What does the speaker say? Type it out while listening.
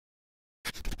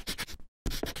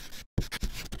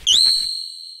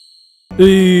ど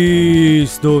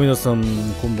うも皆さん、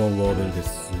こんばんは、ベルで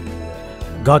す。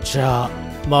ガチャ、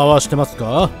回してます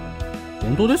か？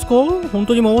本当ですか？本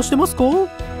当に回してますか？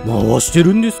回して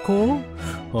るんですか？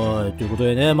はい、ということ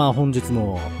でね、本日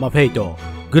も、フェイト、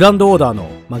グランドオーダーの、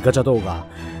ガチャ動画、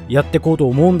やっていこうと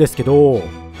思うんですけど、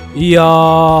いや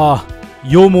ー、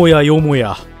よもやよも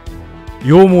や、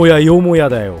よもやよもや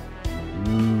だよ。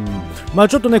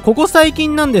ちょっとね、ここ最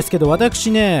近なんですけど、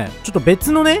私ね、ちょっと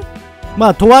別のね、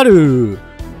とある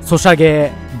ソシャ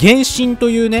ゲ、原神と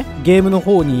いうね、ゲームの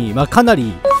方に、かな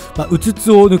り、うつ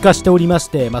つを抜かしておりまし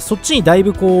て、そっちにだい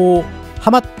ぶ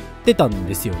ハマってたん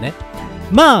ですよね。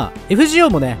FGO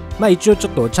もね、一応ちょ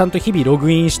っとちゃんと日々ログ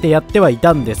インしてやってはい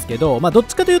たんですけど、どっ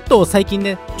ちかというと最近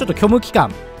ね、ちょっと虚無期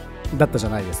間だったじゃ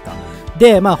ないですか。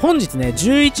で、本日ね、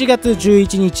11月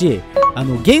11日、原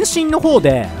神の方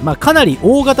で、かなり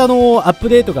大型のアップ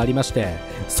デートがありまして、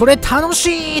それ楽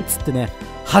しいっつってね、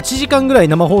8時間ぐらい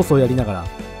生放送やりながら、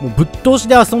もうぶっ通し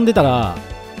で遊んでたら、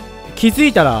気づ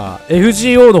いたら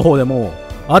FGO の方でも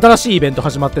新しいイベント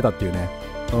始まってたっていうね。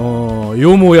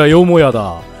よもやよもや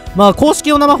だ。公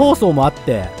式の生放送もあっ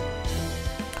て、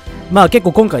結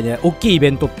構今回ね、大きいイ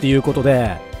ベントっていうこと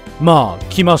で、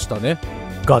来ましたね。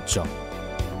ガチャ。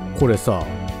これさ、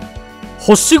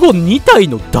星5 2体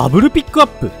のダブルピックアッ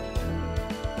プ。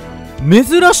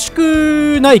珍し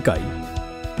くないかい？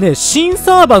ね、新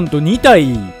サーバント2体、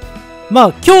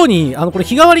今日に、これ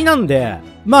日替わりなんで、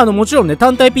もちろんね、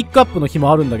単体ピックアップの日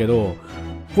もあるんだけど、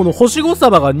この星5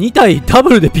サバが2体ダブ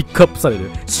ルでピックアップされ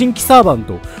る。新規サーバン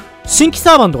トが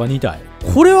2体。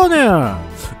これはね、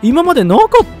今までなか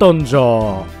ったんじ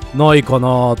ゃないか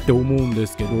なって思うんで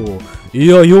すけど、い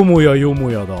や、よもやよ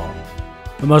もやだ。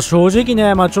正直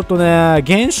ね、ちょっとね、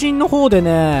原神の方で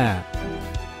ね、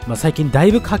最近だ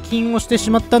いぶ課金をしてし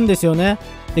まったんですよね。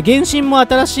で、原神も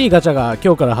新しいガチャが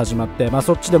今日から始まって、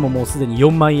そっちでももうすでに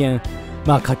4万円、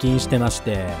課金してまし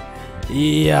て。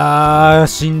いやー、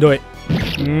しんどい。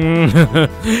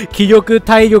気力、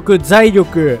体力、財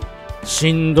力、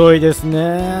しんどいです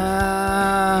ね。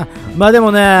で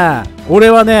もね、俺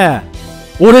はね、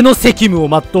俺の責務を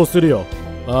全うするよ。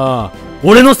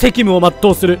俺の責務を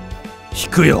全うする。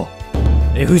引くよ。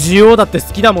FGO だって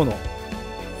好きだもの。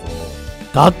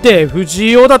だって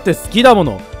FGO だって好きだも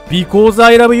の。Because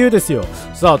I love you ですよ。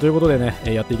さあ、ということでね、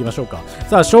やっていきましょうか。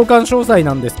さあ、召喚詳細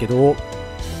なんですけど、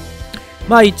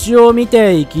一応見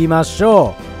ていきまし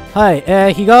ょう。はい、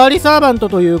日替わりサーバント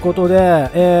ということ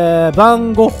で、バ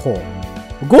ンゴッホ。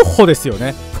ゴッホですよ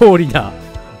ね。フォーリナー。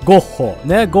ゴッホ。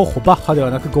ね、ゴッホ。バッハでは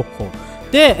なくゴッホ。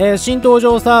で、新登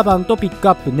場サーバントピック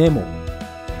アップネモ。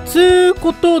つう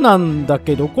ことなんだ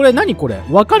けど、これ何これ？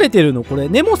分かれてるのこれ、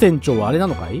ネモ船長はあれな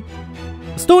のかい？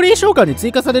ストーリー召喚に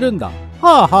追加されるんだ。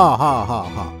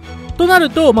となる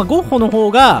と、ゴッホの方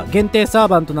が限定サー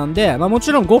バントなんで、も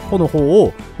ちろんゴッホの方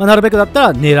を、なるべくだった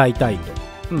ら狙いたい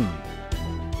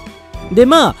と。で、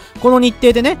この日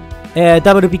程でね、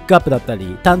ダブルピックアップだった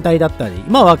り、単体だったり、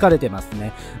分かれてます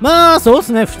ね。そうっ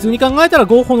すね。普通に考えたら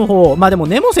ゴッホの方、でも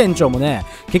ネモ船長もね、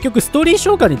結局ストーリー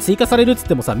召喚に追加されるっつっ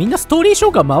てもさ、みんなストーリー召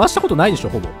喚回したことないでしょ、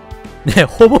ほぼ。ね、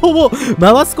ほぼほぼ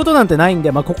回すことなんてないん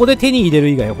で、ここで手に入れる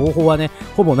以外方法はね、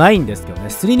ほぼないんですけどね、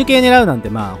すり抜け狙うなんて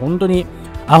本当に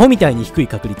アホみたいに低い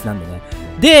確率なんでね。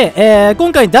で、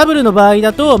今回ダブルの場合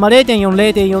だと、0.4、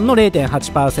0.4 の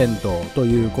 0.8% と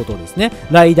いうことですね。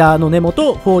ライダーのネモ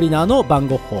とフォーリナーのバン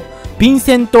ゴッホ。ヴィン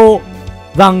セント・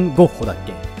バンゴッホだっ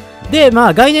け。で、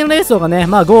概念レースがね、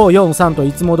5、4、3と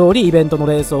いつも通りイベントの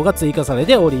レースが追加され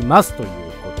ておりますというこ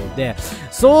とで、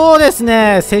そうです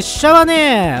ね、拙者は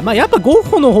ね、やっぱゴッ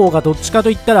ホの方がどっちかと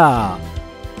いった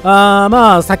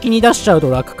ら、先に出しちゃう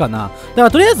と楽かな。だか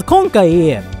らとりあえず今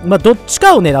回、どっち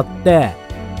かを狙って、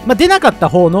出なかった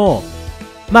方の、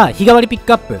日替わりピッ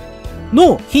クアップ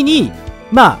の日に、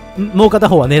もう片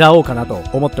方は狙おうかなと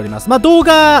思っております。動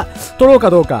画撮ろうか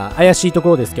どうか怪しいとこ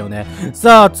ろですけどね。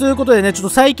さあ、つうことでね、ちょっと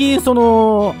最近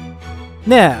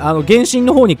ね、原神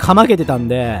の方にかまけてたん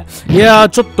で、いやー、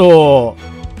ちょっと、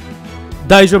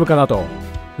大丈夫かなと。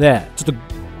ね、ちょっと、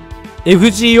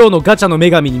FGO のガチャの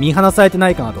女神に見放されてな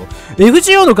いかなと。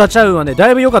FGO のガチャ運はね、だ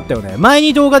いぶ良かったよね。前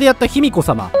に動画でやった卑弥呼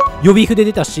様、予備筆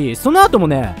出たし、その後も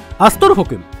ね、アストルフォ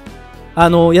くん。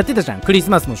やってたじゃん。クリス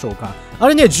マスの召喚。あ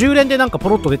れね、10連でなんかポ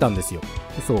ロッと出たんですよ。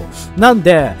そう。なん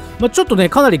で、ちょっとね、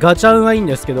かなりガチャ運はいいん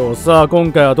ですけど、さあ、今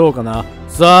回はどうかな。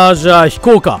さあ、じゃあ、引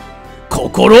こうか。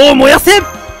心を燃やせ！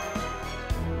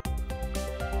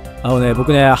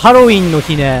僕ね、ハロウィンの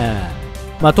日ね、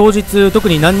当日特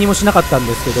に何にもしなかったん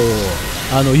ですけ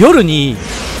ど、夜に、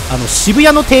渋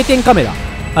谷の定点カメラ、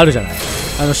あるじゃない。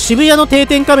渋谷の定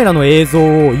点カメラの映像を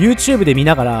YouTube で見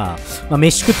ながら、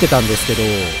飯食ってたんですけど、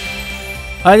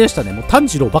あれでしたね、もう炭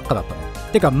治郎ばっかだったね。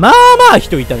てか、まあまあ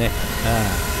人いたね。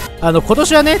今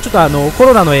年はね、ちょっとコ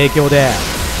ロナの影響で、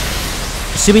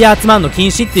渋谷集まんの禁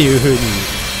止っていう風に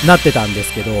なってたんで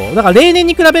すけど、だから例年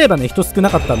に比べればね、人少な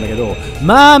かったんだけど、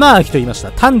まあまあ人いまし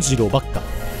た。炭治郎ばっか。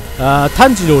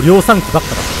炭治郎量産機ばっか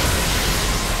だっ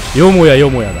た。よもやよ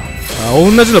もやだ。同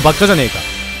じのばっかじゃねえか。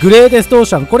グレーテストオー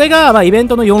シャン。これが、まあ、イベン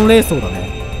トの4連装だね。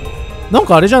なん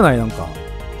かあれじゃないなんか。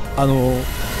な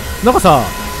んかさ、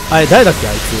あれ、誰だっけ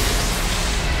あいつ。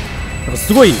なんか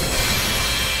すごい、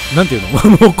なんていうの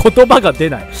もう言葉が出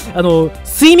ない。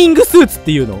スイミングスーツっ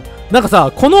ていうのなんか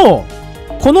さ、この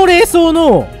レース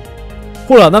の、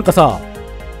ほら、なんかさ、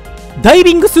ダイ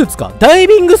ビングスーツか。ダイ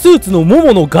ビングスーツのも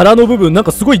もの柄の部分、なん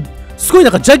かすごいな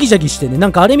んかジャギジャギしてね。な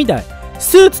んかあれみたい。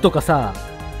スーツとかさ、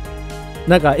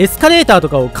なんかエスカレーターと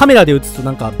かをカメラで映すと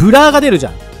なんかブラーが出るじ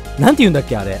ゃん。なんて言うんだっ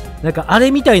けあれ。なんかあ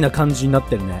れみたいな感じになっ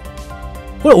てるね。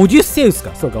これオデュッセウスか。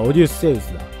そうか、オデュッセウ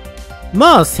スだ。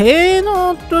まあ、性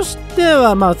能として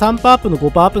は、まあ、3%アップの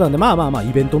5%アップなんで、まあ、イ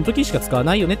ベントの時しか使わ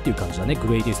ないよねっていう感じだね。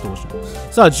グレイティストオーシャ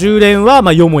ン。さあ、10連は、ま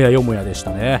あ、よもやよもやでし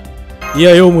たね。い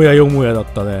や、よもやよもやだっ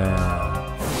たね。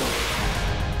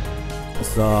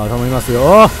さあ、頼みます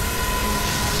よ。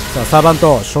さあ、サーバン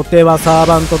ト。初手はサー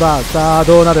バントだ。さあ、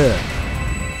どうなる？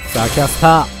さあ、キャス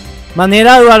ター。まあ、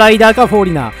狙うはライダーかフォー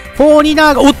リナー。フォーリ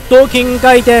ナーが、おっと、金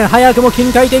回転。早くも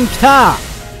金回転きた。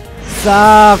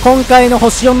さあ、今回の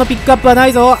星4のピックアップはな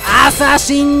いぞ。アサ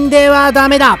シンではダ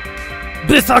メだ。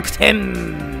不足点。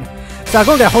さあ、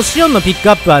今回星4のピック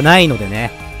アップはないので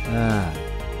ね。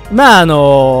まあ、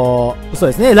そう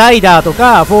ですね。ライダーと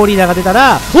か、フォーリナーが出た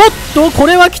ら、おっと、こ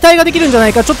れは期待ができるんじゃな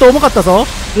いか。ちょっと重かったぞ。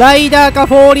ライダーか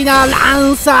フォーリナー、ラ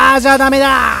ンサーじゃダメ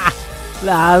だ。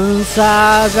ラン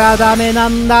サーじゃダメな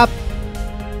んだ。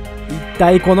一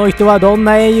体この人はどん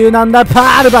な英雄なんだ。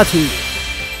パールバティ。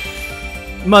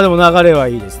まあでも流れは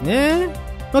いいですね。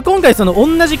まあ、今回その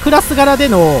同じクラス柄で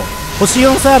の星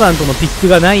4サーバントのピック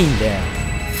がないんで、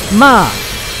まあ、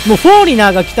もうフォーリナ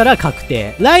ーが来たら確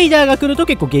定。ライダーが来ると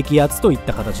結構激アツといっ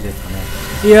た形ですかね。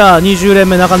いやー、20連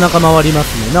目なかなか回りま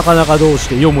すね。なかなかどうし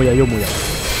てよもやよもや。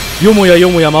よもやよ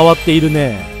もや回っている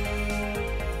ね。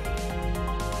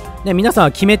ね、皆さん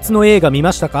は鬼滅の映画見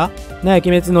ましたかね、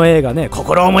鬼滅の映画ね、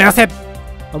心を燃やせ。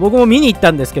僕も見に行っ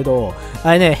たんですけど、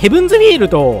あれね、ヘブンズフィール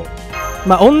と、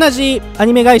まあ、同じア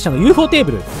ニメ会社の UFO テー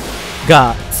ブル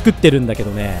が作ってるんだけど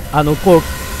ね、こう、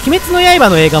鬼滅の刃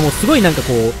の映画もすごいなんか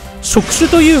こう、触手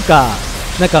というか、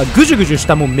なんかぐじゅぐじゅし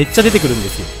たもんめっちゃ出てくるんで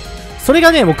すよ。それ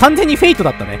がね、もう完全にフェイト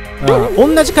だったね。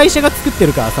同じ会社が作って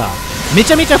るからさ、め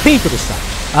ちゃめちゃフェイトでした。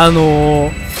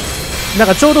なん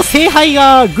かちょうど聖杯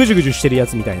がぐじゅぐじゅしてるや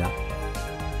つみたいな。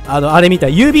あれみた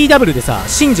い。UBW でさ、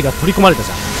シンジが取り込まれたじ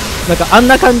ゃん。なんかあん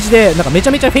な感じで、なんかめち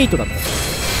ゃめちゃフェイトだっ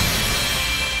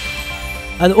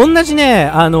た。同じね、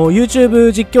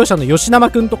YouTube 実況者の吉生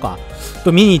くんとか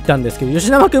と見に行ったんですけど、吉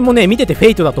生くんもね、見ててフェ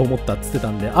イトだと思ったって言ってた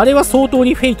んで、あれは相当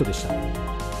にフェイトでしたね。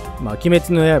まあ、鬼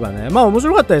滅の刃ね。まあ、面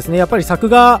白かったですね。やっぱり作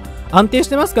画安定し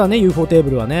てますからね、UFO テー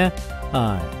ブルはね。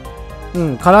はい。う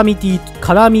ん、カラーミート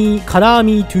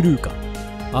ゥルーか。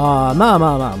ま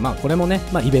あ、これもね、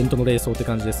まあ、イベントの連想って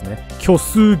感じですね。虚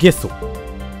数ゲソ。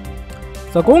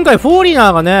さあ、今回、フォーリ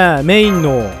ナーがね、メイン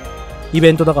のイ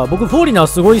ベントだから、僕、フォーリナー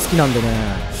すごい好きなんでね、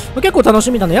結構楽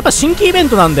しみだね。やっぱ新規イベン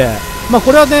トなんで、まあ、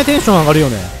これはね、テンション上がるよ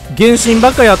ね。原神ば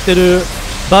っかやってる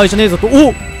場合じゃねえぞと、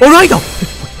ライダー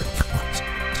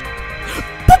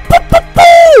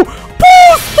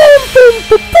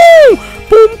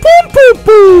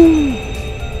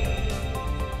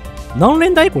何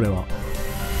連だいこれは。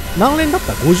何連だっ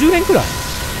た ?50 連くらい。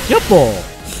やっぱ、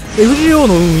FGO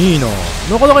の運いいな。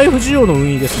なかなか FGO の運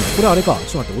いいですね。これあれか。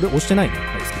ちょっと待って、俺押してないね。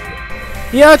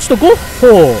いやー、ちょっとゴッホ、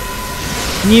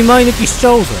2枚抜きしち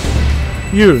ゃおうぜ。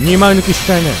2枚抜きし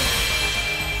ちゃいなよ。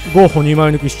ゴッホ2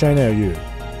枚抜きしちゃいなよ、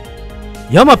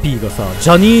ヤマピーがさ、ジ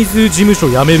ャニーズ事務所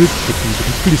辞めるって聞いて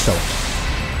びっくりしたわ。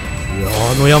いや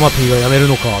ー、ヤマピーが辞める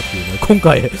のかっていうね。今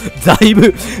回、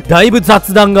だいぶ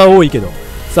雑談が多いけど。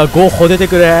さあ、ゴッホ出て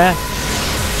くれ。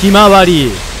ひまわ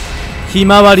り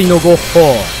のゴッ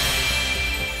ホ。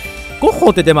ゴッホ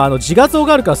ってでも自画像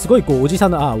があるからすごいこうおじさ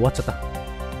んの、終わっちゃった。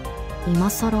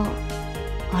今さら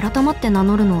改まって名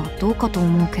乗るのはどうかと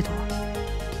思うけど、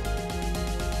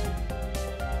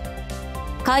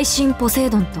海神ポセイ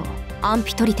ドンとアンフ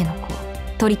ィトリテの子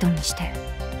トリトンにして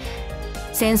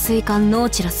潜水艦ノー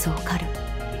チラスを狩る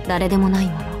誰でもない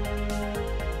もの。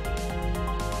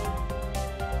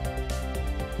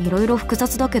いろいろ複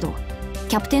雑だけど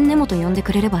キャプテンネモと呼んで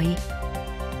くれればいい。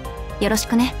よろし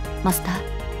くねマスター。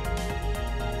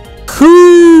ク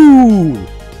ー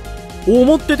ル、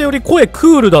思ってたより声ク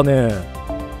ールだね。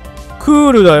ク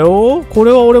ールだよ。こ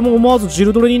れは俺も思わずジ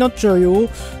ルドレになっちゃうよ。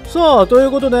さあ、とい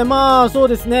うことで、まあ、そう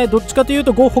ですね。どっちかという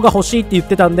とゴッホが欲しいって言っ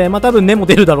てたんで、まあ多分根も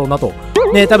出るだろうなと。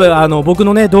ね、多分僕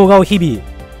のね、動画を日々、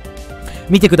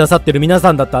見てくださってる皆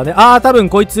さんだったらね、多分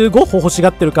こいつゴッホ欲しが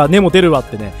ってるから根も出るわっ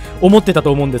てね、思ってた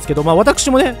と思うんですけど、まあ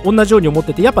私もね、同じように思っ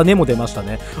てて、やっぱ根も出ました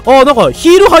ね。なんかヒ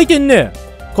ール履いてんね。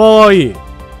かわいい。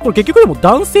これ結局でも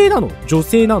男性なの？女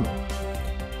性なの？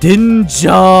デンジ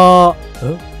ャ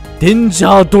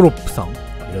ードロップさん。あ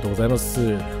りがとうございま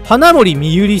す。花森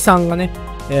みゆりさんがね、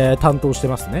担当して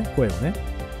ますね、声をね。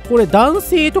これ男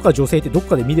性とか女性ってどっ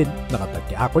かで見れなかったっ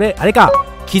け？これ、あれか。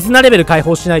絆レベル解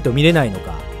放しないと見れないの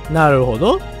か。なるほ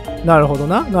ど。なるほど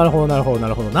な。なるほ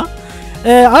どな。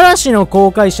嵐の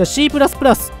公開者 C++ っ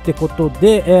てこと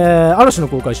で、嵐の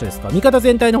公開者ですか。味方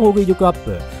全体の砲撃力アッ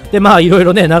プ。で、まあ、いろい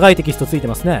ろね、長いテキストついて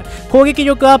ますね。攻撃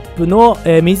力アップの、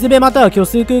水辺または虚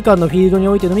数空間のフィールドに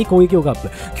おいてのみ攻撃力アップ。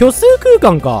虚数空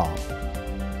間か。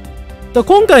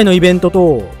今回のイベント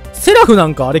と、セラフな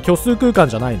んかあれ虚数空間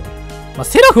じゃないの？まあ、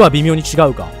セラフは微妙に違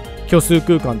うか。虚数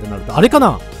空間ってなると。あれか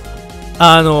な？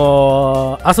あ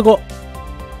そこ。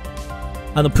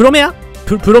プロメア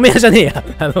じゃねえや。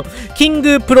キン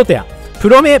グプロテア。プ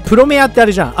ロメアってあ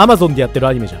れじゃん。アマゾンでやってる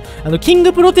アニメじゃん。キン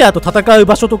グプロテアと戦う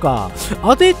場所とか、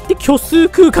あれって虚数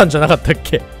空間じゃなかったっ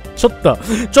け？ちょっ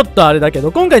とあれだけ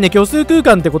ど、今回ね、虚数空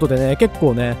間ってことでね、結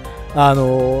構ね、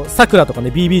さくらとかね、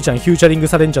BB ちゃんフューチャリング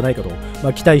されるんじゃないかと、ま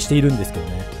あ、期待しているんですけど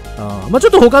ね。まあ、ちょ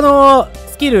っと他の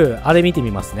スキル、あれ見て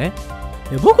みますね。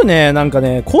僕ね、なんか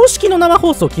ね、公式の生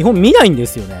放送基本見ないんで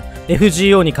すよね。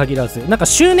FGO に限らず。なんか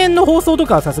周年の放送と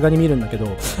かはさすがに見るんだけど、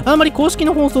あんまり公式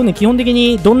の放送ね、基本的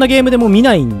にどんなゲームでも見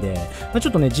ないんで、まあ、ちょ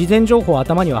っとね、事前情報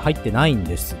頭には入ってないん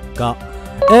ですが、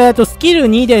スキル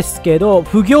2ですけど、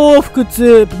不行不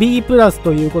屈 B プラス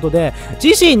ということで、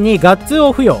自身にガッツ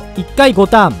を付与、1回5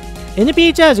ターン、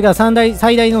NP チャージが最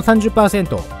大の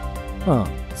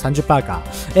 30%。30% か。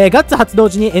ガッツ発動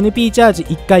時に NP チャージ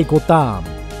1回5タ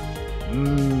ー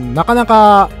ン。なかな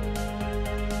か、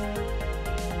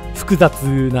複雑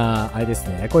な、あれです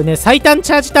ね。これね、最短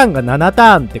チャージターンが7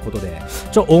ターンってことで、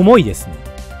重いですね。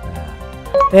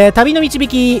旅の導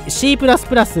き C++、なんか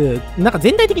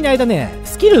全体的にあれだね、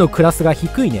スキルのクラスが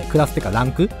低いね。クラスってかラ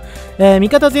ンク。味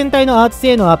方全体のアーツ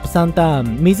性能アップ3ター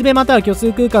ン。水辺または虚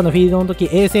数空間のフィールドの時、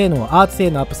A 性能、アーツ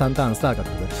性能アップ3ターン、スター獲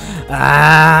得。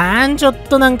ちょっ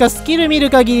となんかスキル見る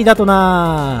限りだと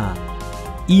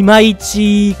いまい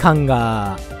ち感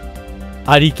が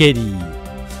ありけり。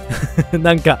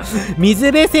なんか、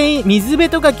水辺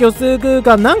とか虚数空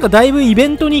間、なんかだいぶイベ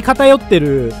ントに偏って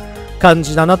る感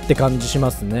じだなって感じし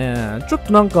ますね。ちょっ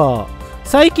となんか、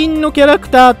最近のキャラク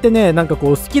ターってね、なんか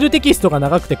こう、スキルテキストが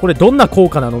長くて、これどんな効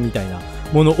果なのみたいな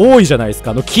もの多いじゃないです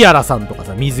か。キアラさんとか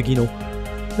さ、水着の。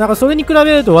なんかそれに比べ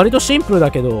ると割とシンプル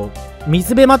だけど、水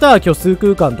辺または虚数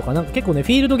空間とか、なんか結構ね、フ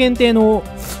ィールド限定の、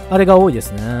あれが多いで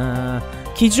すね。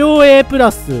机上 A プラ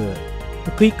ス、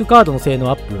クイックカードの性能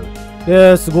アップ。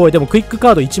すごい。でもクイック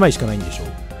カード1枚しかないんでしょ。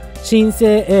新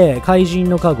生 A、怪人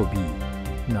のカゴ B。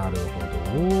なるほど。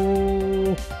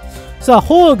さあ、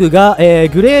ホーグが、グ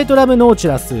レートラムノーチ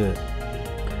ラス。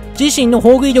自身の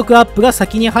砲撃力アップが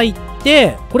先に入っ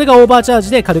て、これがオーバーチャージ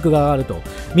で火力が上がると。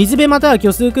水辺または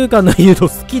虚数空間のフィールド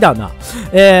好きだな。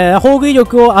砲撃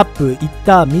力をアップ。いっ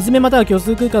た。水辺または虚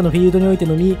数空間のフィールドにおいて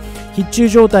のみ、必中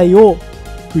状態を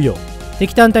付与。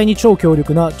敵単体に超強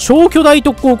力な超巨大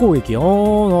特攻攻撃。なる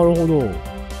ほど。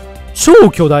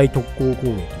超巨大特攻攻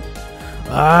撃。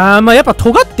まあやっぱ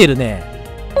尖ってるね。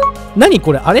何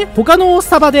これあれ他の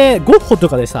サバで、ゴッホと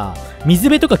かでさ、水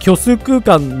辺とか虚数空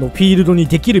間のフィールドに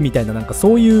できるみたいな、なんか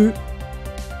そういう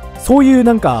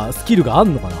なんかスキルがあ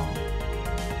んのかな。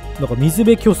なんか水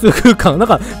辺虚数空間。なん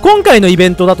か今回のイベ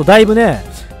ントだとだいぶね、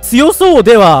強そう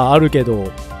ではあるけど。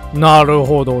なる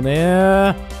ほど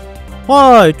ね。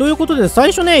はい。ということで、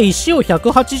最初ね、石を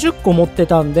180個持って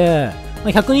たんで、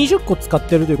120個使っ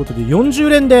てるということで、40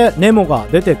連でネモが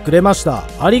出てくれました。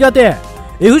ありがて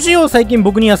え。FGO 最近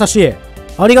僕に優しい。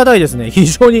ありがたいですね。非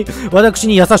常に私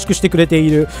に優しくしてくれてい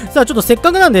る。さあ、ちょっとせっ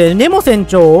かくなんで、ネモ船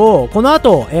長を、この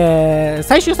後、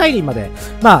最終再臨まで、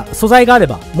まあ、素材があれ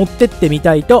ば、持ってってみ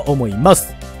たいと思いま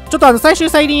す。ちょっと最終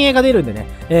再臨映画出るんでね、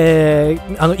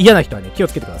嫌な人はね、気を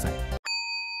つけてください。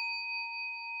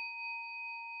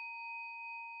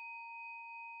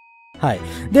はい。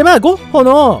で、まあ、ゴッホ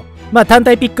の、まあ、単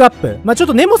体ピックアップ。まあ、ちょっ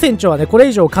とネモ船長はね、これ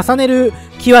以上重ねる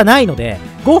気はないので、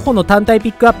ゴッホの単体ピ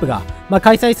ックアップが、まあ、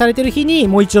開催されてる日に、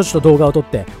もう一度ちょっと動画を撮っ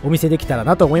てお見せできたら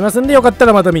なと思いますんで、よかった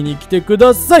らまた見に来てく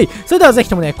ださい。それではぜひ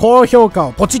ともね、高評価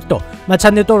をポチッと、まあ、チ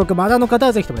ャンネル登録まだの方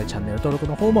はぜひともね、チャンネル登録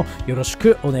の方もよろし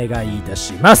くお願いいた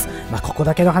します。まあ、ここ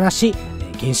だけの話、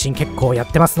原神結構やっ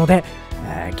てますので、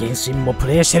原神もプ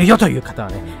レイしてるよという方は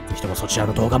ね、ぜひともそちら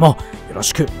の動画もよろ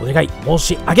しくお願い申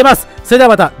し上げます。それでは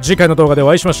また次回の動画で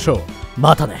お会いしましょう。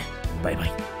またね。バイバ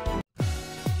イ。